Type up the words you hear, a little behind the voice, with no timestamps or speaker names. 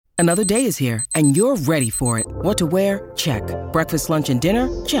Another day is here, and you're ready for it. What to wear? Check. Breakfast, lunch, and dinner?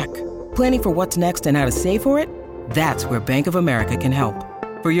 Check. Planning for what's next and how to save for it? That's where Bank of America can help.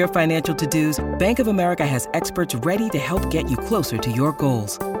 For your financial to-dos, Bank of America has experts ready to help get you closer to your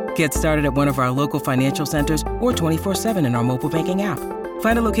goals. Get started at one of our local financial centers or 24/7 in our mobile banking app.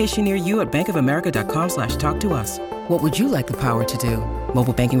 Find a location near you at bankofamerica.com/talktous. What would you like the power to do?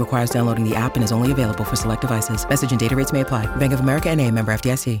 Mobile banking requires downloading the app and is only available for select devices. Message and data rates may apply. Bank of America N.A., member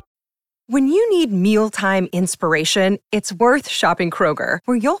FDIC. When you need mealtime inspiration, it's worth shopping Kroger,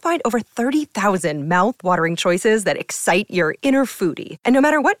 where you'll find over 30,000 mouth-watering choices that excite your inner foodie. And no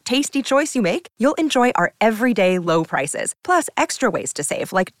matter what tasty choice you make, you'll enjoy our everyday low prices, plus extra ways to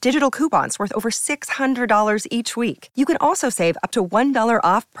save, like digital coupons worth over $600 each week. You can also save up to $1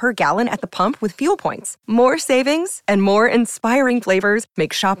 off per gallon at the pump with fuel points. More savings and more inspiring flavors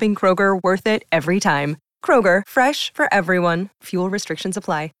make shopping Kroger worth it every time. Kroger, fresh for everyone. Fuel restrictions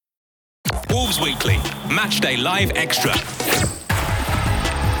apply. Wolves Weekly, Matchday Live Extra.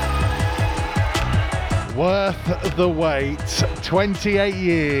 Worth the wait. 28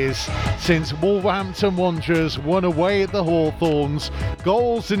 years since Wolverhampton Wanderers won away at the Hawthorns.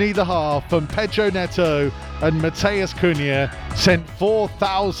 Goals in either half from Pedro Neto and Mateus Cunha sent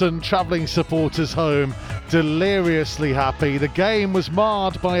 4,000 travelling supporters home deliriously happy. The game was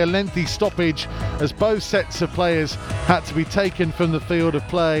marred by a lengthy stoppage as both sets of players had to be taken from the field of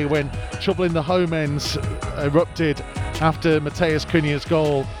play when trouble in the home ends erupted after Mateus Cunha's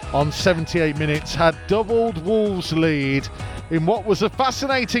goal on 78 minutes had doubled Wolves' lead in what was a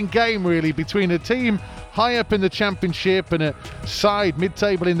fascinating game really between a team high up in the Championship and a side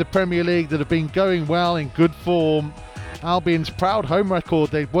mid-table in the Premier League that have been going well in good form. Albion's proud home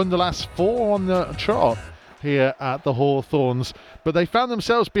record, they've won the last 4 on the trot here at the Hawthorns, but they found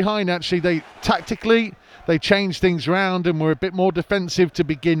themselves behind. Actually, they changed things around and were a bit more defensive to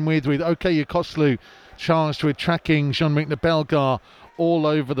begin with Okay Yokoslu charged with tracking Jean-Luc Belgar all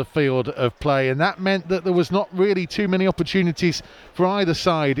over the field of play, and that meant that there was not really too many opportunities for either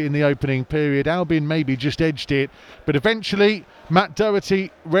side in the opening period. Albion maybe just edged it, but eventually Matt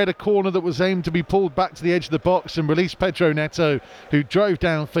Doherty read a corner that was aimed to be pulled back to the edge of the box and released Pedro Neto, who drove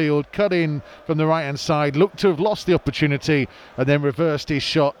downfield, cut in from the right hand side, looked to have lost the opportunity and then reversed his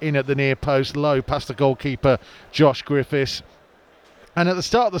shot in at the near post, low past the goalkeeper Josh Griffiths. And at the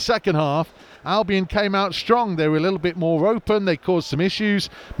start of the second half, Albion came out strong. They were a little bit more open. They caused some issues.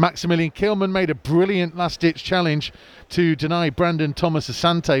 Maximilian Kilman made a brilliant last-ditch challenge to deny Brandon Thomas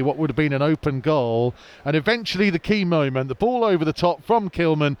Asante what would have been an open goal. And eventually the key moment, the ball over the top from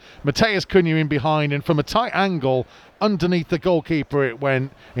Kilman, Mateus Cunha in behind, and from a tight angle underneath the goalkeeper it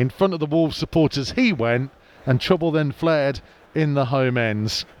went. In front of the Wolves supporters he went, and trouble then flared in the home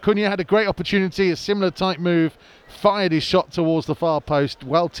ends. Cunha had a great opportunity, a similar type move, fired his shot towards the far post,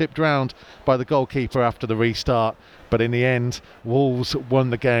 well tipped round by the goalkeeper after the restart, but in the end Wolves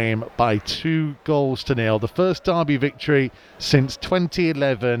won the game by 2-0. The first derby victory since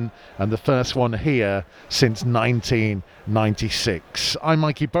 2011 and the first one here since 1996. I'm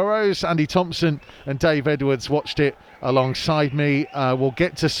Mikey Burrows. Andy Thompson and Dave Edwards watched it alongside me. We'll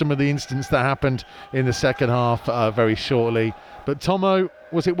get to some of the incidents that happened in the second half very shortly, but Tomo,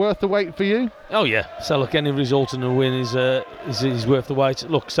 was it worth the wait for you? Oh yeah. So look, any result in a win is worth the wait.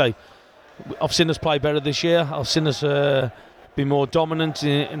 Look, say I've seen us play better this year. I've seen us be more dominant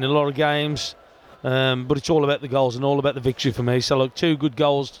in a lot of games, but it's all about the goals and all about the victory for me. So look, 2 good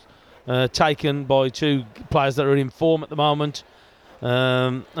goals taken by 2 players that are in form at the moment,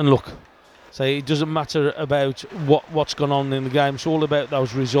 and look, so it doesn't matter about what's gone on in the game. It's all about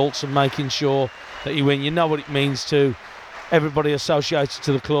those results and making sure that you win. You know what it means to everybody associated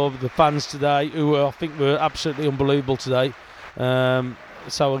to the club, the fans today, who I think were absolutely unbelievable today.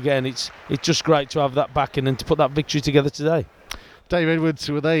 So again, it's just great to have that backing and to put that victory together today. Dave Edwards,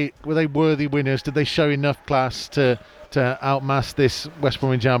 were they worthy winners? Did they show enough class to outmass this West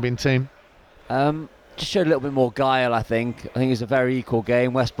Bromwich Albion team? Just showed a little bit more guile, I think. I think it was a very equal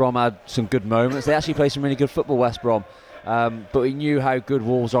game. West Brom had some good moments. They actually played some really good football, West Brom. But we knew how good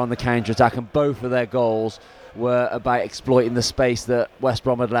Wolves are on the counter-attack, and both of their goals were about exploiting the space that West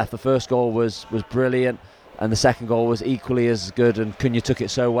Brom had left. The first goal was brilliant, and the second goal was equally as good, and Cunha took it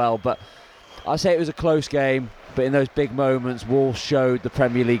so well. But I'd say it was a close game, but in those big moments, Wolves showed the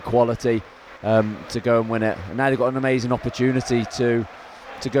Premier League quality to go and win it. And now they've got an amazing opportunity to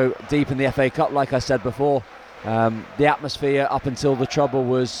go deep in the FA Cup, like I said before. The atmosphere up until the trouble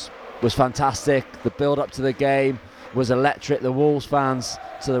was fantastic. The build-up to the game was electric. The Wolves fans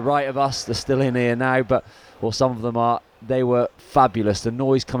to the right of us, they're still in here now, but some of them are they were fabulous. The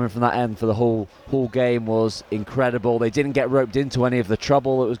noise coming from that end for the whole game was incredible. They didn't get roped into any of the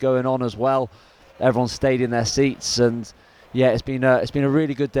trouble that was going on as well. Everyone stayed in their seats, and yeah, it's been a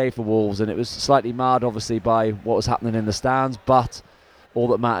really good day for Wolves, and it was slightly marred obviously by what was happening in the stands, but all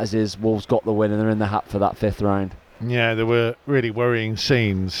that matters is Wolves got the win and they're in the hat for that 5th round. Yeah, there were really worrying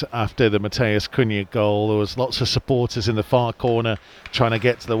scenes after the Mateus Cunha goal. There was lots of supporters in the far corner trying to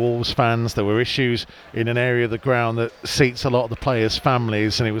get to the Wolves fans. There were issues in an area of the ground that seats a lot of the players'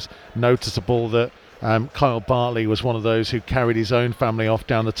 families, and it was noticeable that Kyle Bartley was one of those who carried his own family off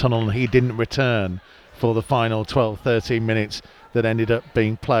down the tunnel, and he didn't return for the final 12-13 minutes that ended up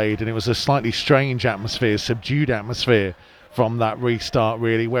being played. And it was a slightly strange atmosphere, subdued atmosphere from that restart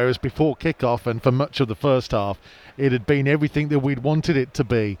really, whereas before kick-off and for much of the first half it had been everything that we'd wanted it to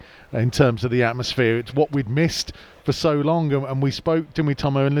be in terms of the atmosphere. It's what we'd missed for so long, and we spoke, didn't we,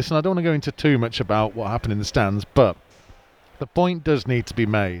 Tomo? And listen, I don't want to go into too much about what happened in the stands, but the point does need to be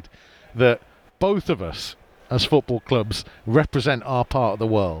made that both of us as football clubs represent our part of the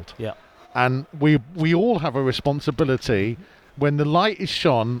world. Yeah. And we all have a responsibility when the light is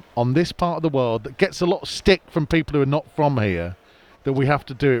shone on this part of the world that gets a lot of stick from people who are not from here, that we have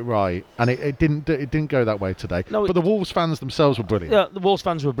to do it right, and it didn't go that way today. No, but the Wolves fans themselves were brilliant. Yeah, the Wolves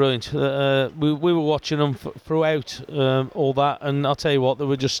fans were brilliant. We were watching them throughout all that, and I'll tell you what, they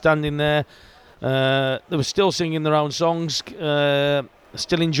were just standing there. They were still singing their own songs,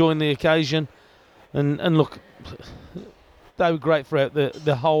 still enjoying the occasion, and look, they were great throughout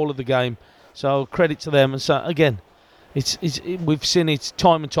the whole of the game. So credit to them. And so again, we've seen it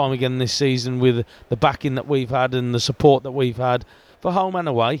time and time again this season with the backing that we've had and the support that we've had for home and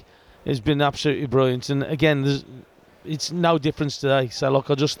away. It's been absolutely brilliant. And again, it's no difference today. So look,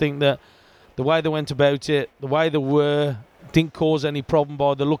 I just think that the way they went about it, the way they were, didn't cause any problem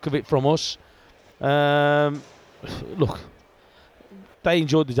by the look of it from us. Look, they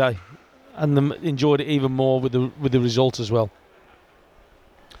enjoyed the day, and they enjoyed it even more with the result as well.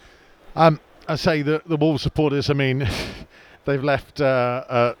 I say that the Wolves supporters, I mean, they've left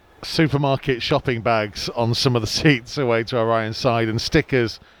supermarket shopping bags on some of the seats away to our right hand side and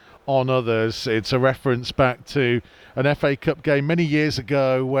stickers on others. It's a reference back to an FA Cup game many years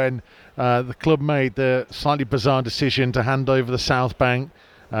ago when the club made the slightly bizarre decision to hand over the South Bank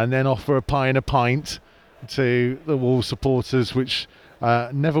and then offer a pie and a pint to the Wolves supporters, which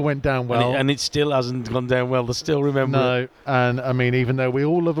never went down well. And it still hasn't gone down well. They still remember it. No, and I mean, even though we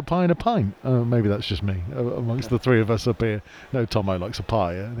all love a pie and a pint, maybe that's just me, amongst the three of us up here. No, Tomo likes a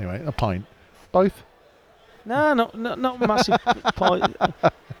pie, anyway, a pint. Both? No, not a massive pie.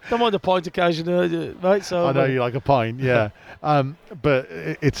 Don't mind a pint occasionally, mate. So I know you like a pint, yeah. But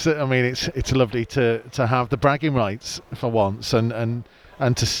it's lovely to have the bragging rights for once and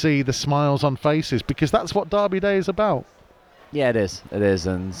to see the smiles on faces, because that's what Derby Day is about. Yeah, it is,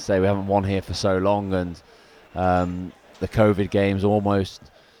 and say we haven't won here for so long, and the COVID games almost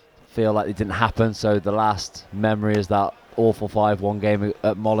feel like they didn't happen. So the last memory is that awful 5-1 game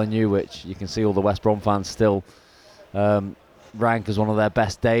at Molineux, which you can see all the West Brom fans still rank as one of their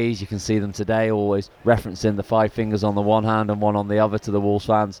best days. You can see them today always referencing the 5 fingers on the one hand and one on the other to the Wolves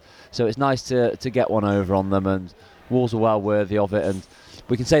fans. So it's nice to get one over on them, and Wolves are well worthy of it. And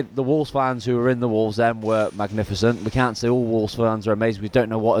we can say the Wolves fans who were in the Wolves then were magnificent. We can't say all Wolves fans are amazing. We don't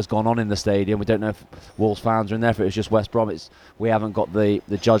know what has gone on in the stadium. We don't know if Wolves fans are in there, if it was just West Brom. We haven't got the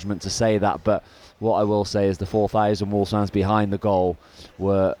judgment to say that. But what I will say is the 4,000 Wolves fans behind the goal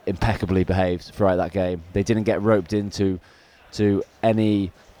were impeccably behaved throughout that game. They didn't get roped into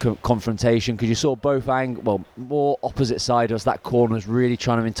any confrontation, because you saw both more opposite side of us. That corner was really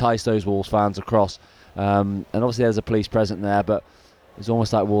trying to entice those Wolves fans across. And obviously there's a police present there, but it's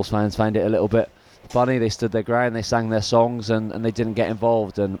almost like Wolves fans find it a little bit funny. They stood their ground, they sang their songs, and they didn't get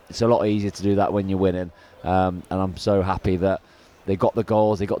involved. And it's a lot easier to do that when you're winning. And I'm so happy that they got the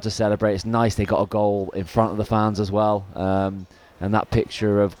goals, they got to celebrate. It's nice they got a goal in front of the fans as well. And that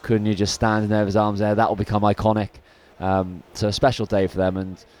picture of Cunha just standing there with his arms there, that will become iconic. So a special day for them,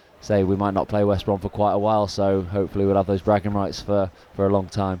 and say we might not play West Brom for quite a while, so hopefully we'll have those bragging rights for a long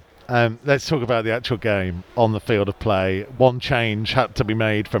time. Let's talk about the actual game on the field of play. One change had to be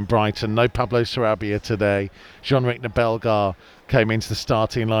made from Brighton. No Pablo Sarabia today. Jean-Ric Belgar came into the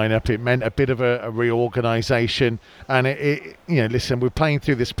starting lineup. It meant a bit of a reorganisation. And listen, we're playing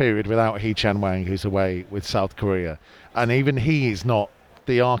through this period without Hee Chan Wang, who's away with South Korea. And even he is not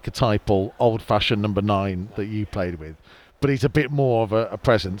the archetypal old-fashioned number 9 that you played with. But he's a bit more of a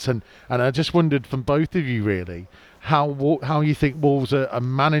presence. And I just wondered from both of you, really, how you think Wolves are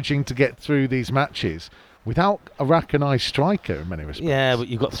managing to get through these matches without a recognised striker in many respects. Yeah, but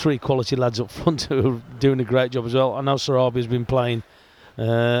you've got 3 quality lads up front who are doing a great job as well. I know Sarabi's been playing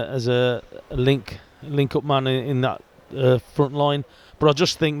as a link-up man in that front line, but I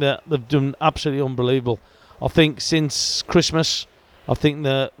just think that they've done absolutely unbelievable. I think since Christmas, I think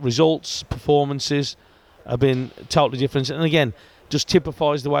the results, performances have been totally different. And again, just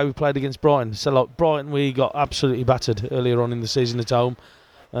typifies the way we played against Brighton. So like Brighton, we got absolutely battered earlier on in the season at home.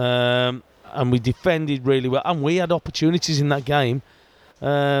 And we defended really well. And we had opportunities in that game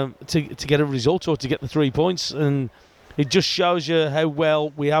to get a result or to get the 3 points. And it just shows you how well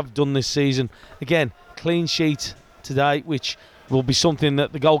we have done this season. Again, clean sheet today, which will be something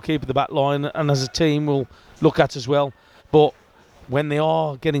that the goalkeeper, the back line, and as a team will look at as well. But when they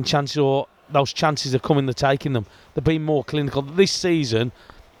are getting chances, or those chances are coming, they're taking them. They're being more clinical. This season,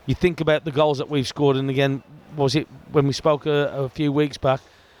 you think about the goals that we've scored, and again, was it when we spoke a few weeks back,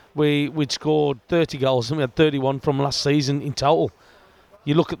 we'd scored 30 goals and we had 31 from last season in total.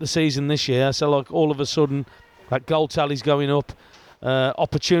 You look at the season this year, so like all of a sudden, like goal tally's going up,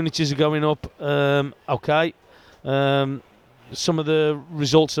 opportunities are going up. Some of the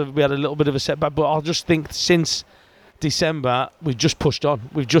results we had a little bit of a setback, but I just think since December we've just pushed on.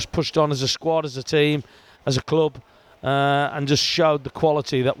 We've just pushed on as a squad, as a team, as a club, and just showed the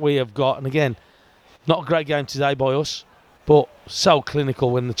quality that we have got. And again, not a great game today by us, but so clinical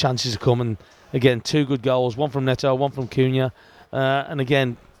when the chances are coming. Again, 2 good goals, one from Neto, one from Cunha, and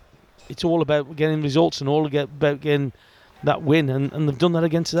again, it's all about getting results and all about getting that win, and they've done that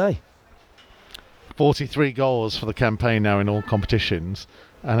again today. 43 goals for the campaign now in all competitions,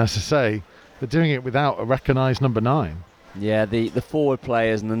 and as I say, they're doing it without a recognised number 9. Yeah, the forward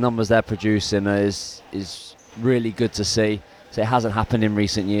players and the numbers they're producing is really good to see. So it hasn't happened in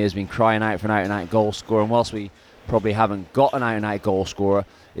recent years. Been crying out for an out-and-out goal scorer, and whilst we probably haven't got an out-and-out goal scorer,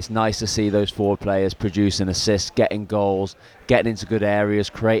 it's nice to see those forward players producing assists, getting goals, getting into good areas,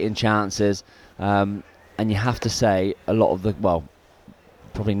 creating chances. And you have to say, a lot of the, well,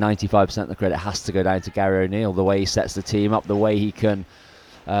 probably 95% of the credit has to go down to Gary O'Neill, the way he sets the team up, the way he can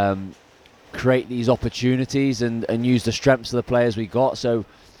create these opportunities and use the strengths of the players we got. So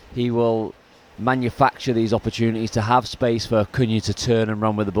he will manufacture these opportunities to have space for Cunha to turn and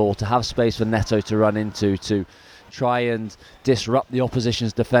run with the ball, to have space for Neto to run into, to try and disrupt the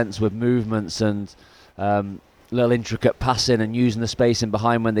opposition's defence with movements and little intricate passing and using the space in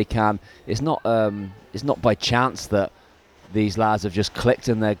behind when they can. It's not by chance that these lads have just clicked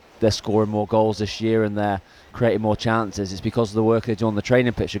and they're scoring more goals this year and they're creating more chances. It's because of the work they do on the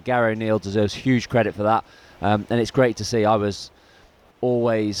training pitch. Gary O'Neill deserves huge credit for that, and it's great to see. I was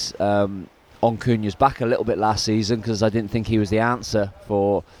always on Cunha's back a little bit last season because I didn't think he was the answer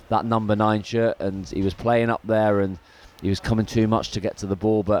for that number 9 shirt, and he was playing up there and he was coming too much to get to the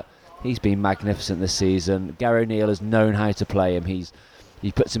ball, but he's been magnificent this season. Gary O'Neill has known how to play him.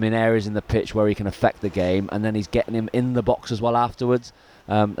 He puts him in areas in the pitch where he can affect the game, and then he's getting him in the box as well afterwards.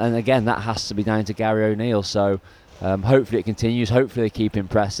 And again, that has to be down to Gary O'Neill. So hopefully it continues. Hopefully they keep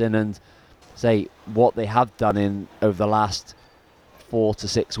impressing, and say what they have done over the last 4 to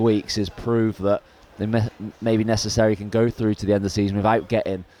 6 weeks is prove that they maybe necessarily can go through to the end of the season without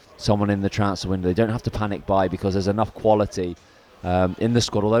getting someone in the transfer window. They don't have to panic buy because there's enough quality in the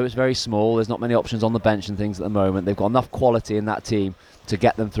squad. Although it's very small, there's not many options on the bench and things at the moment. They've got enough quality in that team to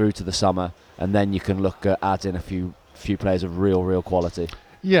get them through to the summer, and then you can look at adding a few players of real quality.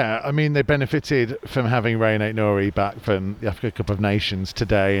 Yeah, I mean, they benefited from having Rain Nouri back from the Africa Cup of Nations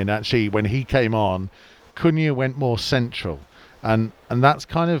today, and actually when he came on, Cunha went more central, and that's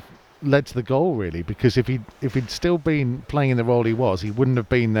kind of led to the goal really, because if he'd still been playing in the role he was, he wouldn't have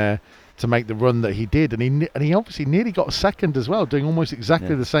been there to make the run that he did, and he obviously nearly got a second as well, doing almost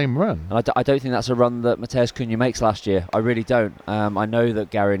exactly the same run. And I don't think that's a run that Mateus Cunha makes last year. I really don't. I know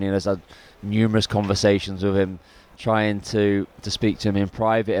that Gary O'Neill has had numerous conversations with him, trying to speak to him in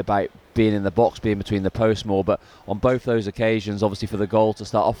private about being in the box, being between the posts more, but on both those occasions, obviously for the goal to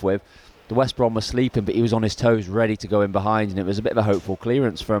start off with, the West Brom was sleeping, but he was on his toes ready to go in behind, and it was a bit of a hopeful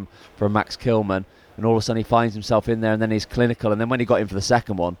clearance from Max Kilman, and all of a sudden he finds himself in there, and then he's clinical, and then when he got in for the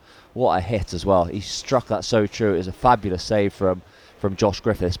second one, what a hit as well. He struck that so true. It was a fabulous save from Josh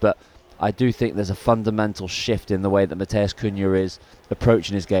Griffiths, but I do think there's a fundamental shift in the way that Mateus Cunha is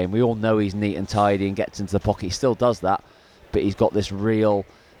approaching his game. We all know he's neat and tidy and gets into the pocket. He still does that, but he's got this real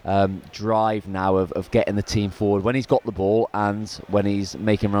drive now of getting the team forward when he's got the ball and when he's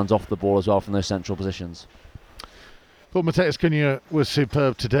making runs off the ball as well from those central positions. Well, Mateus Cunha was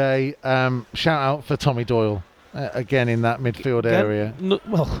superb today. Shout out for Tommy Doyle again in that midfield area.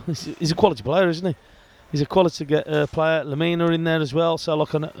 Well, he's a quality player, isn't he? He's a quality player. Lamina in there as well. So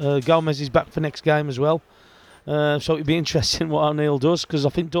Gomez is back for next game as well. So it'd be interesting what O'Neill does, because I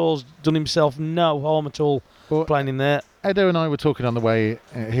think Doyle's done himself no harm at all playing in there. Edo and I were talking on the way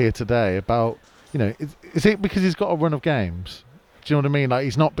here today about, is it because he's got a run of games? Do you know what I mean? Like,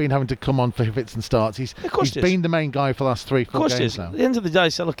 he's not been having to come on for fits and starts. He's been the main guy for the last 3-4 games now. At the end of the day,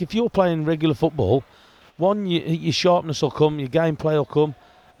 so look, if you're playing regular football, one, your sharpness will come, your gameplay will come,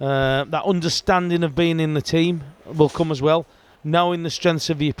 that understanding of being in the team will come as well, knowing the strengths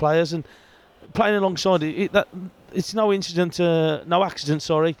of your players and playing alongside it's no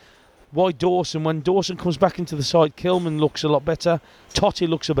accident. Why Dawson? When Dawson comes back into the side, Kilman looks a lot better. Totti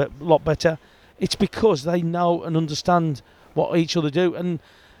looks a lot better. It's because they know and understand what each other do. And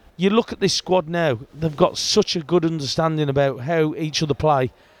you look at this squad now; they've got such a good understanding about how each other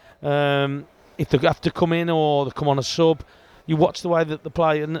play. If they have to come in or they come on a sub, you watch the way that they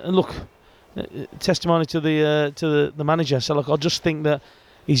play. And look, testimony to the manager. So look, I just think that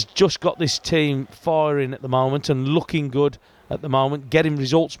he's just got this team firing at the moment and looking good at the moment, getting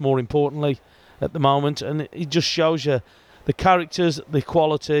results more importantly at the moment, and it just shows you the characters, the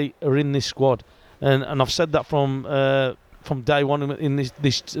quality are in this squad, and I've said that from day one in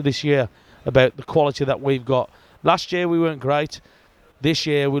this year about the quality that we've got. Last year we weren't great. This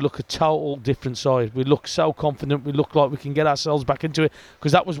year we look a total different side. We look so confident. We look like we can get ourselves back into it,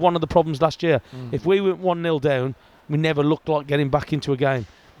 because that was one of the problems last year. If we went 1-0 down, we never looked like getting back into a game.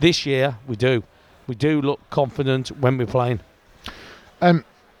 This year we do. We do look confident when we're playing. Do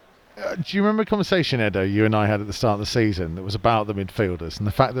you remember a conversation, Edo, you and I had at the start of the season that was about the midfielders and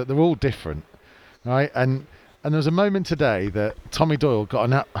the fact that they're all different, right? And there was a moment today that Tommy Doyle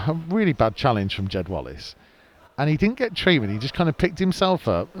got a really bad challenge from Jed Wallace, and he didn't get treatment. He just kind of picked himself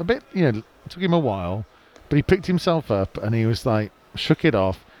up a bit. It took him a while, but he picked himself up and he was like, shook it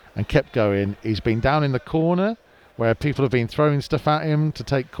off and kept going. He's been down in the corner where people have been throwing stuff at him to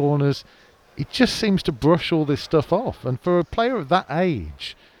take corners. He just seems to brush all this stuff off. And for a player of that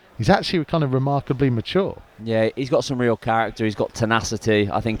age, he's actually kind of remarkably mature. Yeah, he's got some real character. He's got tenacity.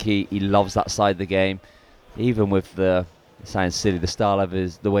 I think he loves that side of the game. Even with the, sounds silly, the style of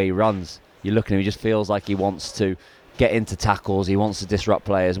the way he runs. You look at him, he just feels like he wants to get into tackles. He wants to disrupt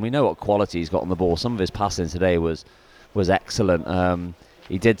players. And we know what quality he's got on the ball. Some of his passing today was excellent.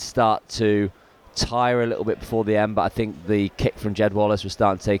 He did start to tire a little bit before the end, but I think the kick from Jed Wallace was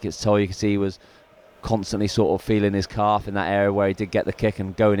starting to take its toll. You could see he was constantly sort of feeling his calf in that area where he did get the kick,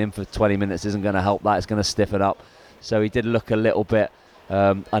 and going in for 20 minutes isn't going to help that. It's going to stiffen up. So he did look a little bit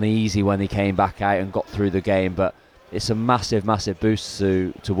uneasy when he came back out and got through the game, but it's a massive boost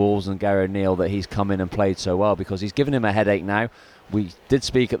to Wolves and Gary O'Neill that he's come in and played so well, because he's given him a headache now. We did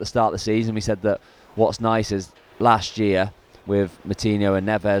speak at the start of the season. We said that what's nice is last year with Matinho and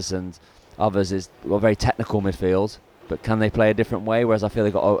Neves and others is a very technical midfield, but can they play a different way? Whereas I feel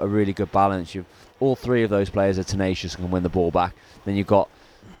they've got a really good balance. All three of those players are tenacious and can win the ball back. Then you've got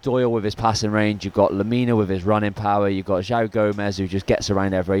Doyle with his passing range, you've got Lamina with his running power, you've got João Gomez who just gets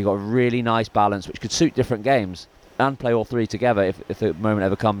around everywhere. You've got a really nice balance which could suit different games and play all three together if the moment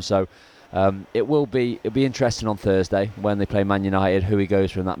ever comes. So it'll be interesting on Thursday when they play Man United who he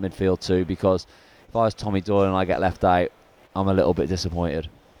goes from that midfield to, because if I was Tommy Doyle and I get left out, I'm a little bit disappointed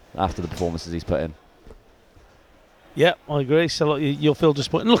after the performances he's put in. Yeah, I agree. So look, you'll feel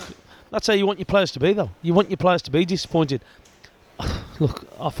disappointed. Look, that's how you want your players to be, though. You want your players to be disappointed. Look,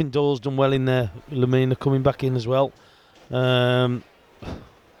 I think Doyle's done well in there. Lamina coming back in as well. I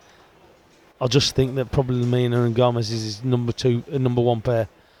just think that probably Lamina and Gomez is his number one pair.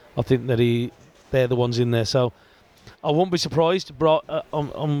 I think that they're the ones in there. So I won't be surprised. But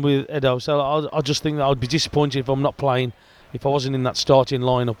I'm with Edo. So I just think that I'd be disappointed if I'm not playing, if I wasn't in that starting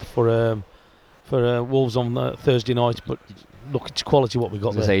lineup for Wolves on Thursday night. But look, it's quality what we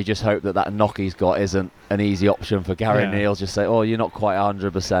got there. So you just hope that knock he's got isn't an easy option for Gary O'Neill. Just say, oh, you're not quite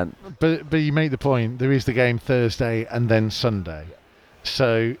 100%. But you make the point. There is the game Thursday and then Sunday.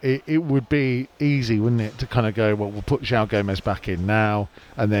 So it would be easy, wouldn't it, to kind of go, well, we'll put João Gomez back in now,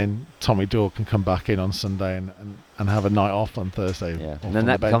 and then Tommy Doyle can come back in on Sunday and have a night off on Thursday. Yeah, and then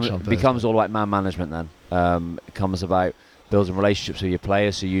that becomes all like man management then. It comes about building relationships with your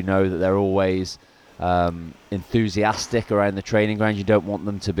players, so you know that they're always enthusiastic around the training ground. You don't want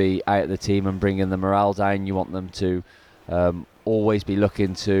them to be out of the team and bringing the morale down. You want them to always be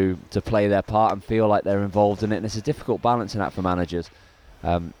looking to play their part and feel like they're involved in it. And it's a difficult balancing act for managers.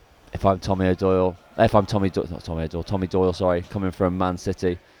 If I'm Tommy Doyle, sorry, coming from Man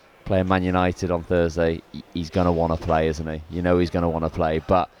City, playing Man United on Thursday, he's going to want to play, isn't he? You know he's going to want to play.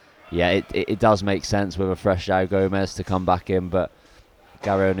 But yeah, it does make sense with a fresh João Gomez to come back in. But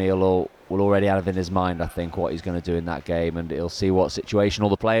Gary O'Neill will already have in his mind, I think, what he's going to do in that game, and he'll see what situation all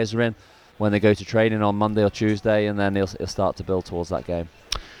the players are in when they go to training on Monday or Tuesday, and then he'll start to build towards that game.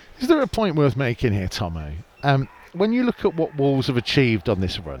 Is there a point worth making here, Tomo? When you look at what Wolves have achieved on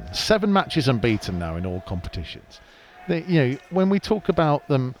this run, 7 matches unbeaten now in all competitions. When we talk about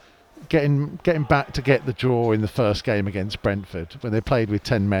them getting back to get the draw in the first game against Brentford, when they played with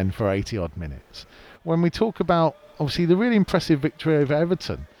 10 men for 80 odd minutes. When we talk about obviously the really impressive victory over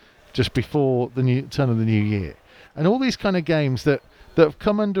Everton just before the turn of the new year, and all these kind of games that have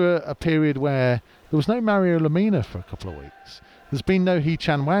come under a period where there was no Mario Lemina for a couple of weeks. There's been no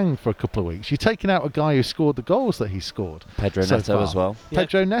Hee-Chan Wang for a couple of weeks. You're taking out a guy who scored the goals that he scored. Pedro Neto as well. Yeah.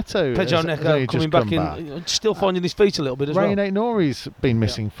 Pedro Neto coming back in, still finding his feet a little bit as well. Ray Nate-Nori's been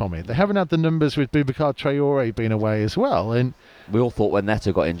missing from it. They haven't had the numbers with Boubacar Traoré being away as well. And we all thought when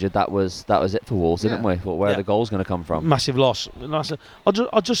Neto got injured that was it for Wolves, didn't we? Thought, where are the goals going to come from? Massive loss.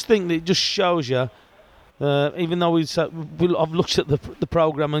 I just think that it just shows you. Even though I've looked at the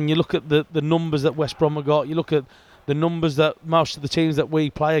programme, and you look at the numbers that West Brom have got, you look at the numbers that most of the teams that we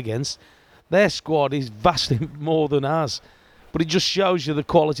play against, their squad is vastly more than ours. But it just shows you the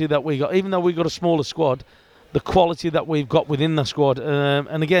quality that we got. Even though we've got a smaller squad, the quality that we've got within the squad.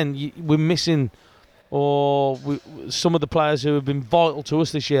 And again, we're missing some of the players who have been vital to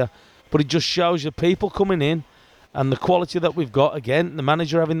us this year. But it just shows you people coming in and the quality that we've got. Again, the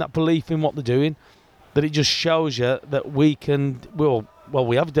manager having that belief in what they're doing. That it just shows you that we can,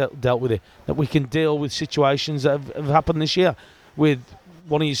 we have dealt with it, that we can deal with situations that have happened this year, with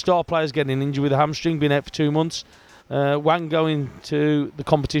one of your star players getting injured with a hamstring, being out for 2 months, Wang going to the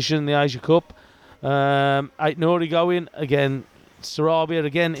competition, the Asia Cup, Ait Nouri going, again, Sarabia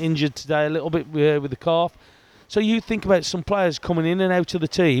again injured today a little bit with the calf. So you think about some players coming in and out of the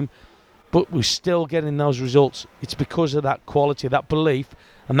team, but we're still getting those results. It's because of that quality, that belief,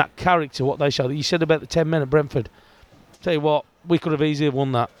 and that character, what they show. You said about the 10 men at Brentford. Tell you what, we could have easily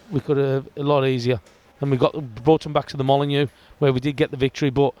won that. We could have a lot easier. And we brought them back to the Molineux, where we did get the victory.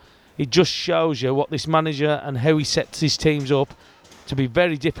 But it just shows you what this manager and how he sets his teams up to be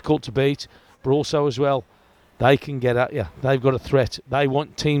very difficult to beat. But also as well, they can get at you. They've got a threat. They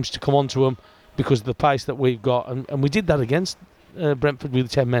want teams to come onto them because of the pace that we've got. And we did that against Brentford with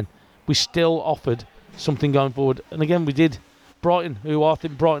the 10 men. We still offered something going forward. And again, we did. Brighton, who I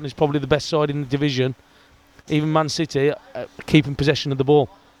think Brighton is probably the best side in the division, even Man City, keeping possession of the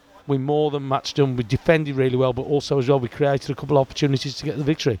ball. We more than matched them. We defended really well, but also as well we created a couple of opportunities to get the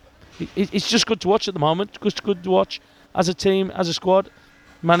victory. It's just good to watch at the moment. Just good to watch as a team, as a squad.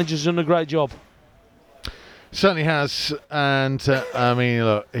 Manager's done a great job. Certainly has, and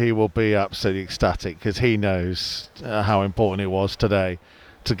look, he will be absolutely ecstatic because he knows how important it was today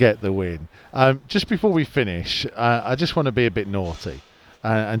to get the win. Just before we finish, I just want to be a bit naughty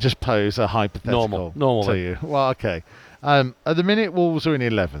and just pose a hypothetical normal to you. Well, okay. At the minute, Wolves are in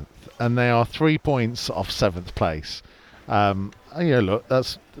 11th, and they are 3 points off 7th place. Look,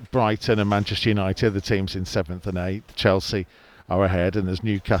 that's Brighton and Manchester United, the teams in 7th and 8th. Chelsea are ahead, and there's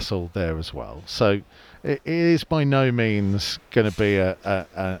Newcastle there as well. So it is by no means going to be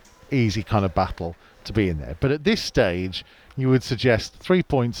a easy kind of battle to be in there. But at this stage, you would suggest 3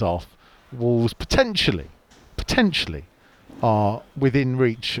 points off. Wolves potentially are within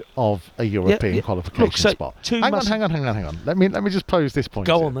reach of a European qualification spot. Hang on. Let me just pose this point.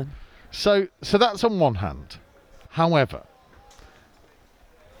 Go on then. So that's on one hand. However,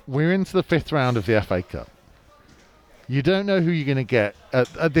 we're into the 5th round of the FA Cup. You don't know who you're going to get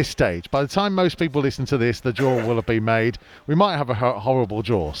at this stage. By the time most people listen to this, the draw will have been made. We might have a horrible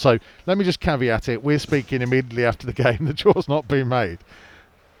draw. So let me just caveat it. We're speaking immediately after the game. The draw's not been made.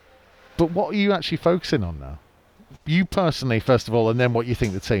 But what are you actually focusing on now? You personally, first of all, and then what you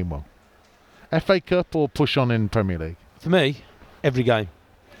think the team will. FA Cup or push on in Premier League? For me, every game.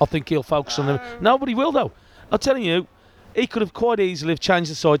 I think he'll focus on them. Nobody will, though. I'm telling you, he could have quite easily have changed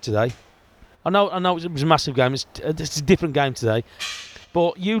the side today. I know it was a massive game. It's a different game today.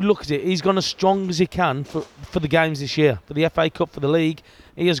 But you look at it, he's gone as strong as he can for the games this year. For the FA Cup, for the league,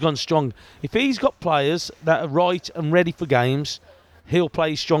 he has gone strong. If he's got players that are right and ready for games, he'll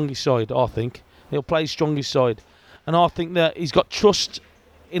play his strongest side, I think. He'll play his strongest side. And I think that he's got trust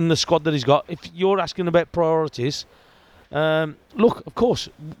in the squad that he's got. If you're asking about priorities, look, of course,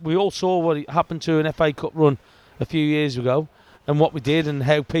 we all saw what happened to an FA Cup run a few years ago and what we did and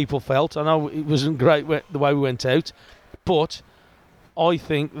how people felt. I know it wasn't great the way we went out, but I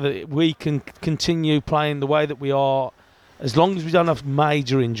think that we can continue playing the way that we are as long as we don't have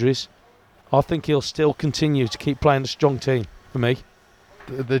major injuries. I think he'll still continue to keep playing a strong team for me.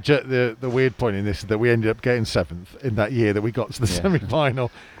 The weird point in this is that we ended up getting 7th in that year that we got to the semi-final.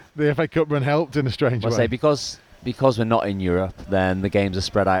 the FA Cup run helped in a strange way. I say because we're not in Europe, then the games are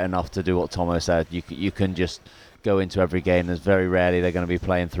spread out enough to do what Tomo said. You can just go into every game. There's very rarely they're going to be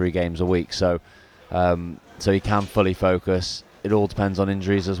playing 3 games a week, so he can fully focus. It all depends on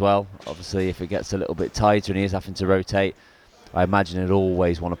injuries as well. Obviously, if it gets a little bit tighter and he is having to rotate, I imagine he'll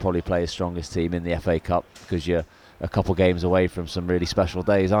always want to probably play his strongest team in the FA Cup because you're a couple games away from some really special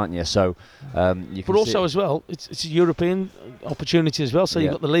days, aren't you? So, you can but also as well, it's a European opportunity as well. So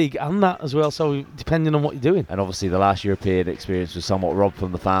you've got the league and that as well. So depending on what you're doing. And obviously, the last European experience was somewhat robbed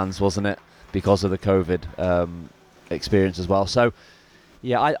from the fans, wasn't it? Because of the COVID experience as well. So,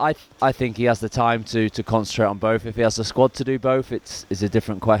 yeah, I think he has the time to concentrate on both. If he has the squad to do both, it's a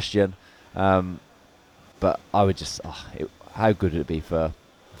different question. But I would just, how good would it be for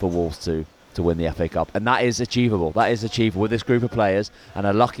Wolves to win the FA Cup? And that is achievable. That is achievable with this group of players and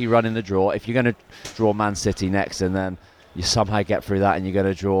a lucky run in the draw. If you're going to draw Man City next and then you somehow get through that and you're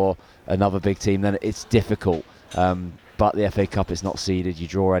going to draw another big team, then it's difficult. But the FA Cup is not seeded. You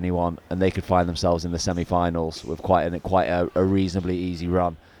draw anyone, and they could find themselves in the semi-finals with quite a reasonably easy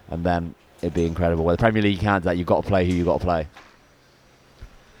run, and then it'd be incredible. Well, the Premier League can't do that. You've got to play who you've got to play.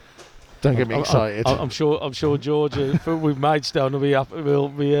 Don't get me excited. I'm sure George with Maidstone will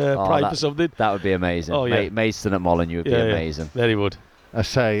be praying for something. That would be amazing. Oh, yeah. Maidstone at Molineux would be amazing. Yeah, he would. I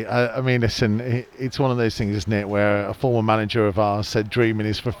say, I mean, listen, it's one of those things, isn't it, where a former manager of ours said dreaming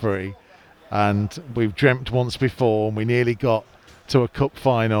is for free. And we've dreamt once before, and we nearly got to a cup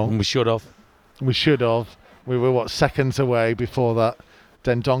final. And we should have. We were, seconds away before that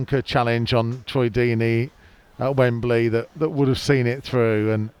Dendoncker challenge on Troy Deeney at Wembley that would have seen it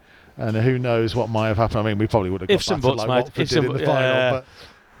through. And who knows what might have happened. I mean, we probably would have got ifs and buts, mate. Watford did in the final.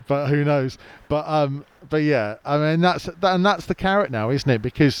 But who knows? But yeah, I mean, that's the carrot now, isn't it?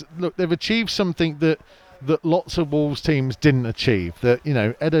 Because, look, they've achieved something that lots of Wolves teams didn't achieve, that,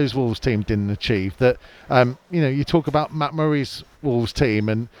 Edo's Wolves team didn't achieve, that, you talk about Matt Murray's Wolves team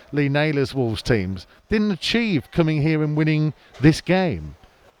and Lee Naylor's Wolves teams didn't achieve coming here and winning this game.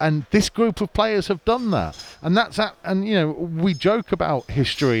 And this group of players have done that. And that's that. And, we joke about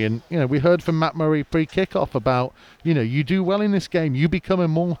history and, we heard from Matt Murray pre-kickoff about, you do well in this game, you become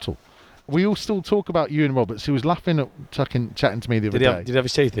immortal. We all still talk about Ewan Roberts, who was laughing at chatting to me the other day. Did he have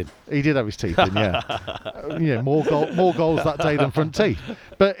his teeth in? He did have his teeth in, yeah. More goals that day than front teeth.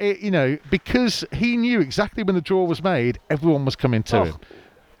 But, because he knew exactly when the draw was made, everyone was coming to him.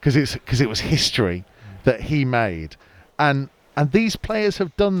 Because it was history that he made. And these players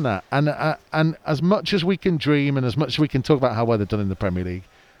have done that. And as much as we can dream and as much as we can talk about how well they've done in the Premier League,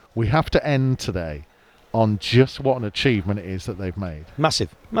 we have to end today on just what an achievement it is that they've made.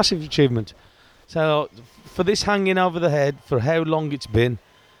 Massive achievement. So for this hanging over the head for how long it's been,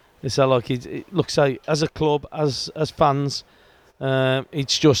 it's like it looks like as a club, as fans,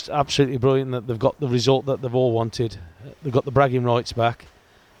 it's just absolutely brilliant that they've got the result that they've all wanted. They've got the bragging rights back.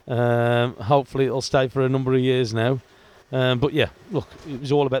 Hopefully it'll stay for a number of years now. But yeah, look, it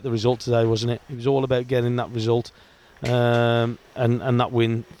was all about the result today, wasn't it? It was all about getting that result and that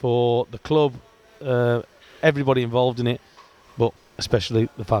win for the club. Everybody involved in it, but especially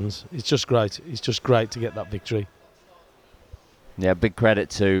the fans. It's just great. It's just great to get that victory. Yeah, big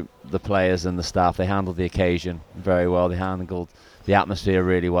credit to the players and the staff. They handled the occasion very well. They handled the atmosphere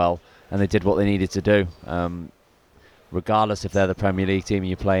really well, and they did what they needed to do. Regardless if they're the Premier League team and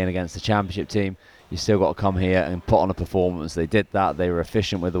you're playing against the Championship team, you still got to come here and put on a performance. They did that. They were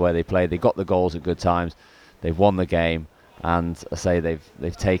efficient with the way they played. They got the goals at good times. They've won the game, and I say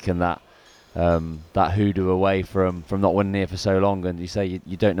they've taken that hoodoo away from not winning here for so long. And you say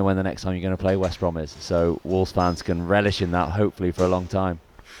you don't know when the next time you're going to play West Brom is. So Wolves fans can relish in that, hopefully, for a long time.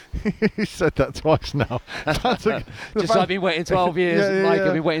 He said that twice now. Just I've been waiting 12 years. Mike,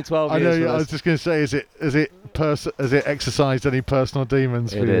 I've been waiting 12 years. I know. I was just going to say, has it exercised any personal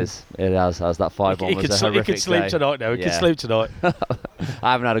demons? It is. It has. That 5-1 was a horrific day. He can sleep tonight now. He can sleep tonight.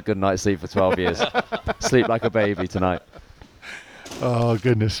 I haven't had a good night's sleep for 12 years. Sleep like a baby tonight. Oh,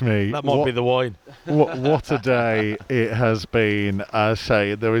 goodness me. That might be the wine. What a day it has been. I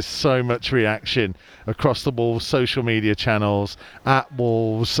say, there is so much reaction across the Wolves social media channels, at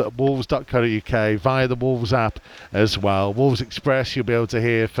Wolves, wolves.co.uk, via the Wolves app as well. Wolves Express, you'll be able to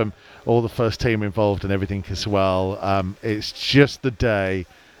hear from all the first team involved and everything as well. It's just the day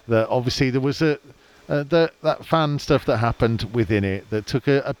that obviously there was that fan stuff that happened within it that took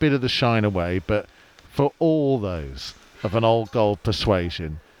a bit of the shine away, but for all those of an old gold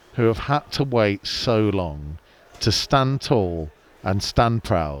persuasion who have had to wait so long to stand tall and stand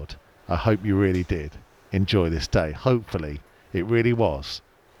proud, I hope you really did enjoy this day. Hopefully it really was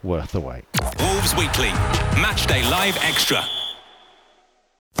worth the wait. Wolves Weekly, Matchday Live Extra.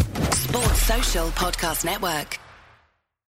 Sports Social Podcast Network.